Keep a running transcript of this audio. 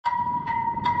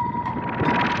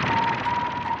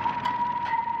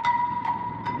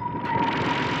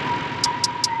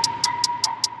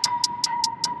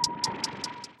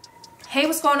Hey,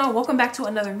 what's going on? Welcome back to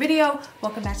another video.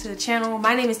 Welcome back to the channel.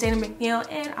 My name is DaynaMcNeal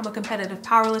and I'm a competitive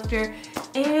powerlifter,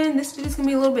 and this video is gonna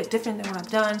be a little bit different than what I've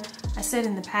done. I said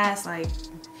in the past, like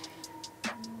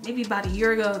maybe about a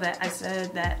year ago, that I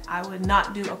said that I would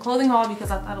not do a clothing haul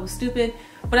because I thought it was stupid,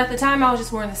 but at the time I was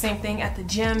just wearing the same thing at the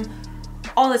gym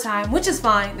all the time, which is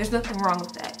fine. There's nothing wrong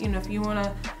with that. You know, if you want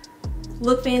to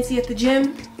look fancy at the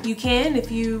gym, you can.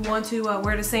 If you want to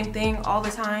wear the same thing all the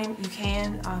time, you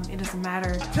can. It doesn't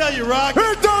matter. I tell you, Rock,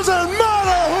 it doesn't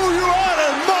matter who you are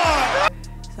anymore.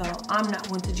 So I'm not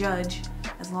one to judge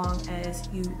as long as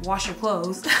you wash your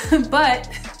clothes, but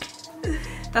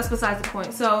that's besides the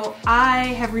point. So I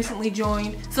have recently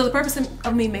joined, so the purpose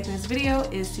of me making this video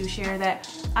is to share that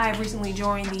I have recently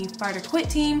joined the Fight or Quit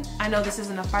team. I know this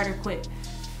isn't a Fight or Quit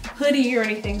hoodie or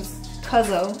anything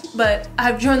cuzzo, but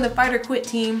I've joined the Fight or Quit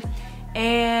team,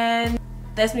 and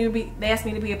they asked me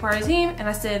to be a part of the team, and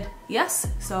I said yes,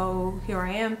 so here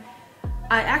I am.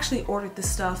 I actually ordered this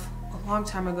stuff a long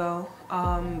time ago,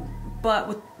 but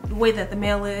with the way that the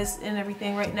mail is and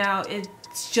everything right now,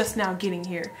 it's just now getting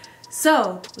here.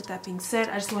 So with that being said,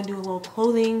 I just want to do a little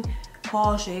clothing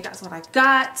haul, show you guys what I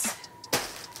got.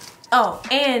 Oh,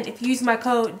 and if you use my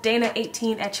code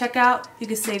DaynaMcNeal at checkout, you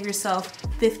can save yourself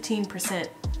 15%.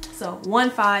 So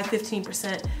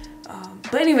 15%.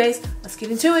 But anyways, let's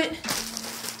get into it.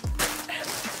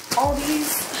 All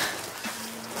these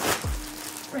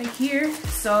right here.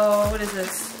 So what is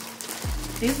this?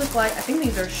 These look like, I think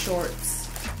these are shorts.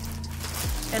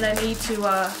 And I need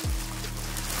to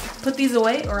put these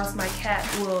away or else my cat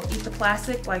will eat the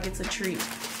plastic like it's a treat.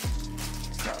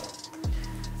 So,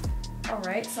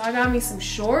 alright, so I got me some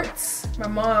shorts. My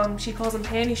mom, she calls them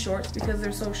panty shorts because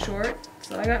they're so short.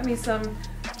 So I got me some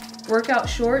workout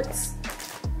shorts.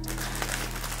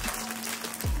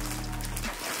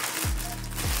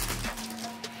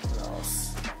 What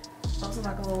else? Also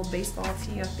like a little baseball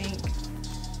tee, I think.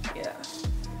 Yeah.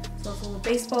 So it's a little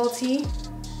baseball tee.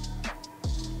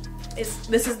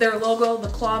 This is their logo, the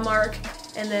claw mark,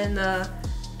 and then the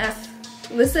F.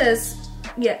 This says,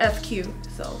 yeah, FQ.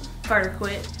 So Fight or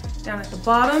Quit down at the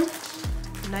bottom.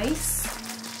 Nice.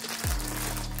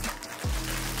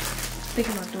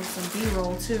 Thinking about doing some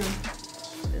B-roll too.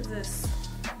 What is this?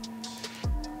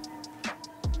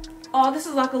 Oh, this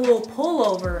is like a little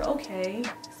pullover. Okay,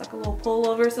 it's like a little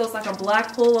pullover. So it's like a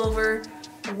black pullover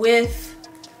with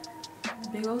a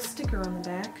big old sticker on the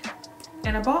back.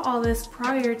 And I bought all this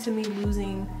prior to me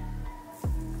losing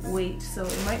weight, so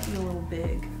it might be a little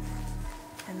big.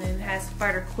 And then it has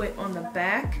Fight or Quit on the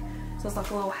back. So it's like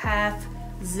a little half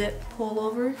zip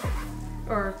pullover.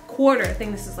 Or quarter, I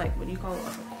think this is like, what do you call it,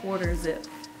 like a quarter zip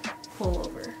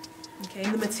pullover. Okay,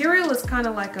 and the material is kind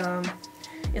of like,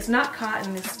 it's not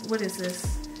cotton, it's, what is this?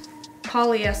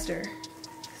 Polyester.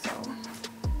 So,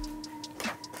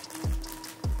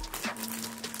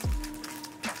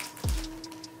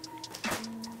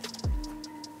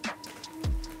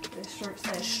 this shirt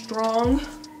says strong,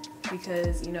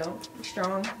 because, you know, I'm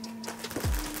strong.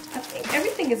 I think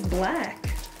everything is black.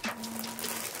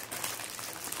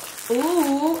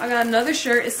 Ooh, I got another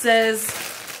shirt. It says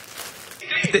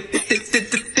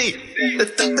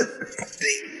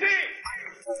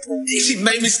she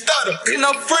made me stutter. You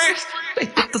know, friends.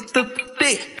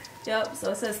 Yep,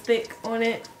 so it says thick on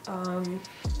it. I'm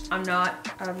not.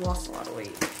 I've lost a lot of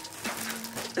weight.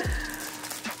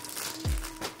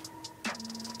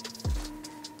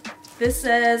 This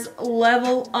says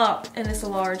level up, and it's a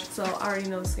large, so I already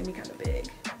know it's gonna be kind of big.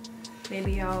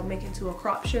 Maybe I'll make it into a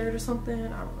crop shirt or something.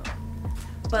 I don't know.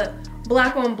 But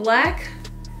black on black,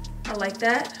 I like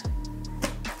that.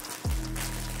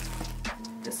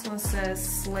 This one says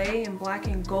slay in black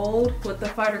and gold with the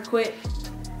Fight or Quit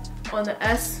on the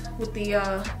S with the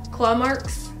claw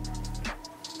marks.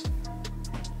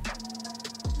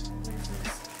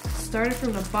 Started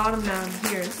from the bottom down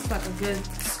here. This is like a good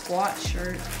squat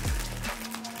shirt.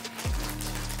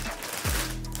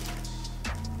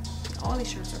 All these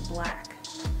shirts are black.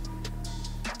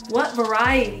 What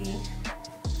variety?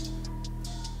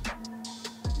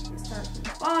 Start from the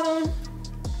bottom.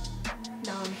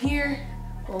 Now I'm here.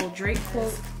 A little Drake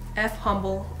quote, F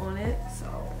humble on it. So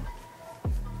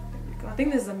there we go. I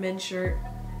think this is a men's shirt.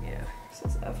 Yeah, it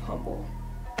says F humble.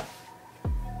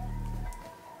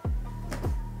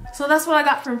 So that's what I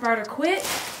got from Fight or Quit.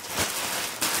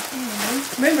 And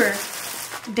remember,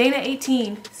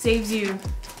 Dayna18 saves you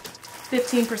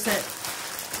 15%.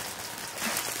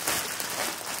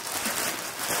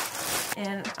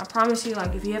 And I promise you,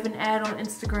 like, if you have an ad on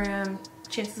Instagram,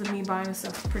 chances of me buying this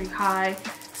stuff is pretty high.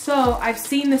 So I've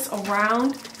seen this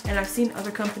around, and I've seen other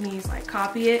companies like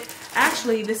copy it.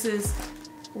 Actually, this is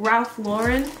Ralph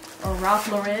Lauren or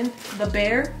Ralph Lauren, the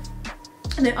bear.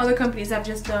 And then other companies have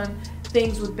just done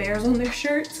things with bears on their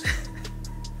shirts.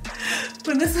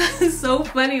 But this was so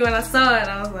funny when I saw it.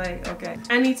 I was like, okay,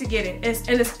 I need to get it.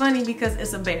 And it's funny because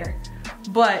it's a bear,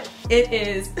 but it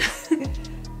is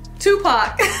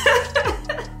Tupac.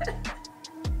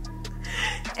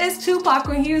 It's Tupac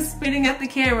when he was spitting at the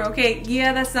camera. Okay,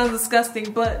 yeah, that sounds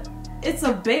disgusting, but it's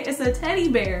a teddy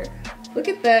bear. Look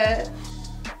at that.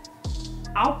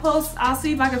 I'll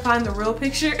see if I can find the real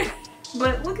picture.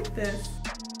 But look at this.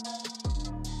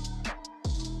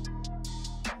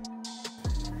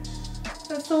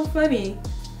 That's so funny.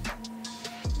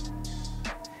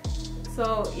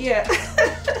 So yeah.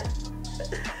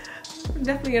 I'm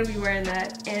definitely gonna be wearing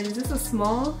that. And is this a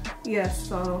small? Yes,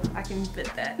 so I can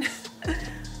fit that.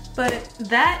 But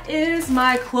that is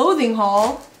my clothing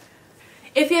haul.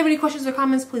 If you have any questions or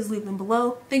comments, please leave them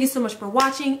below. Thank you so much for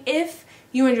watching. If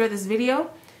you enjoyed this video,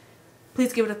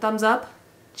 please give it a thumbs up.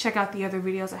 Check out the other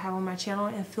videos I have on my channel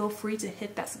and feel free to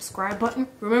hit that subscribe button.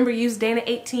 Remember, use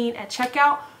Dayna18 at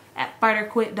checkout at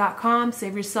fighterquit.com.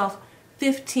 Save yourself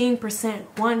 15%,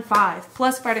 15.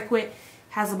 Plus Fighter Quit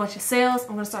has a bunch of sales. I'm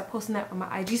going to start posting that on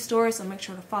my IG story, so make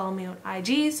sure to follow me on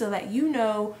IG so that you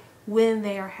know when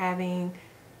they are having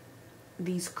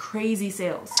these crazy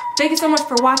sales. Thank you so much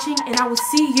for watching, and I will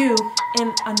see you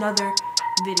in another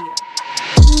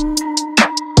video.